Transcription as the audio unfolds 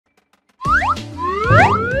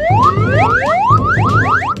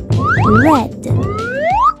red,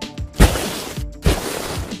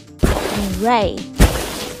 gray,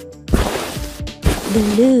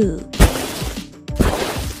 blue,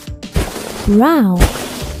 brown,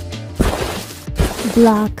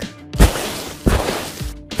 black,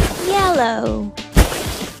 yellow,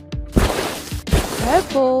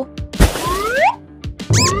 purple,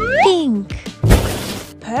 pink,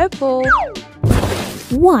 purple,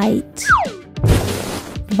 white,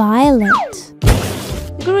 violet,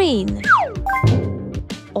 green,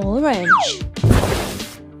 orange,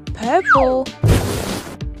 purple,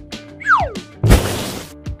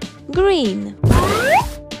 green,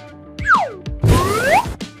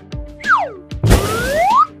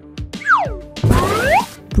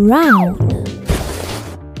 brown,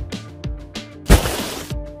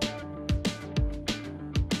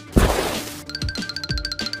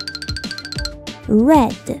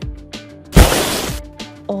 red,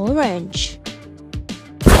 orange,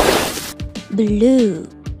 blue,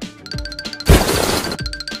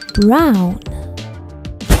 brown,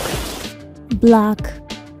 black,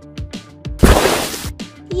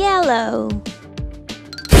 yellow,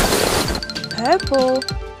 purple,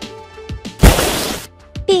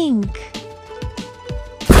 pink,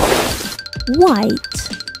 white,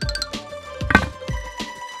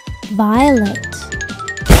 violet,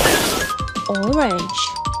 orange,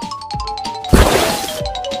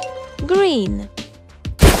 green,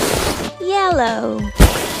 yellow,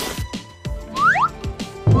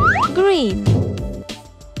 green,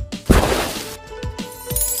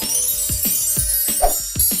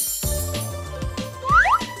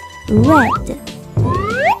 red,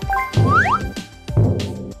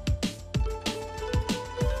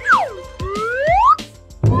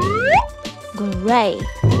 gray,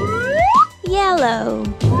 yellow,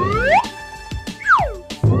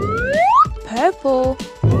 purple,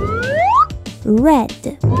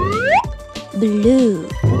 red, blue,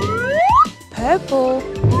 purple,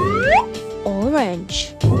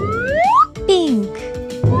 orange, pink,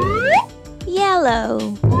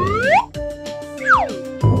 yellow,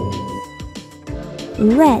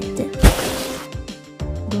 red,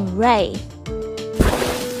 gray,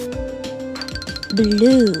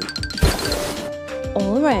 blue,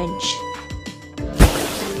 orange,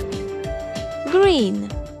 green,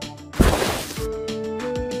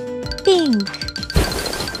 pink,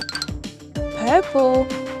 purple,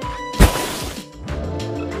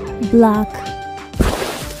 black,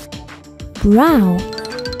 brown,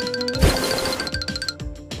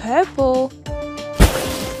 purple,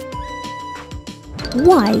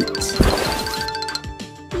 white,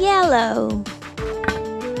 yellow,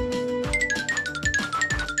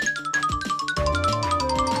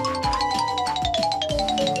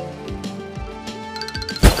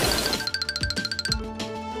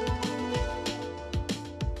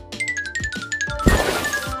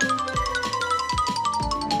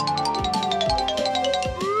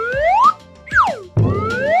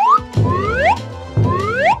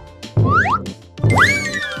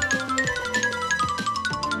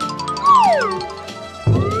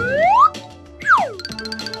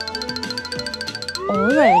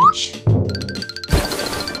 orange,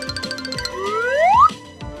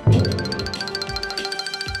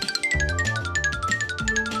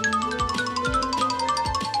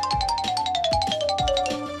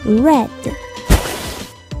 red,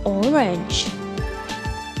 orange,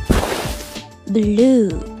 blue,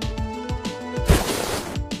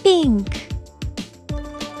 pink,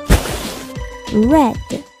 red,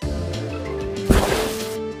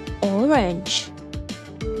 orange,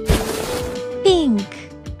 pink,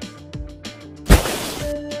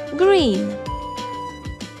 green,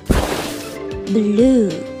 blue,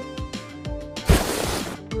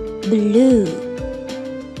 blue,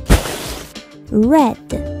 red,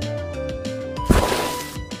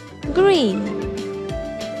 green,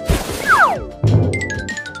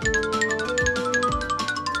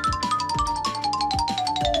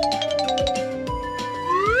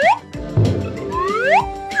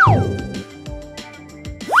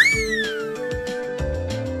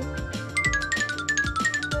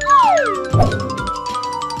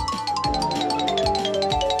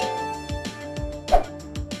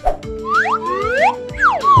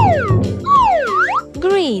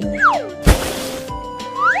 green,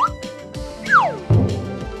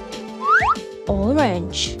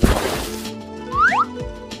 orange,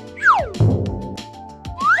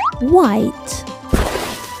 white,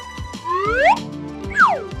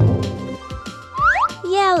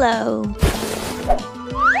 yellow,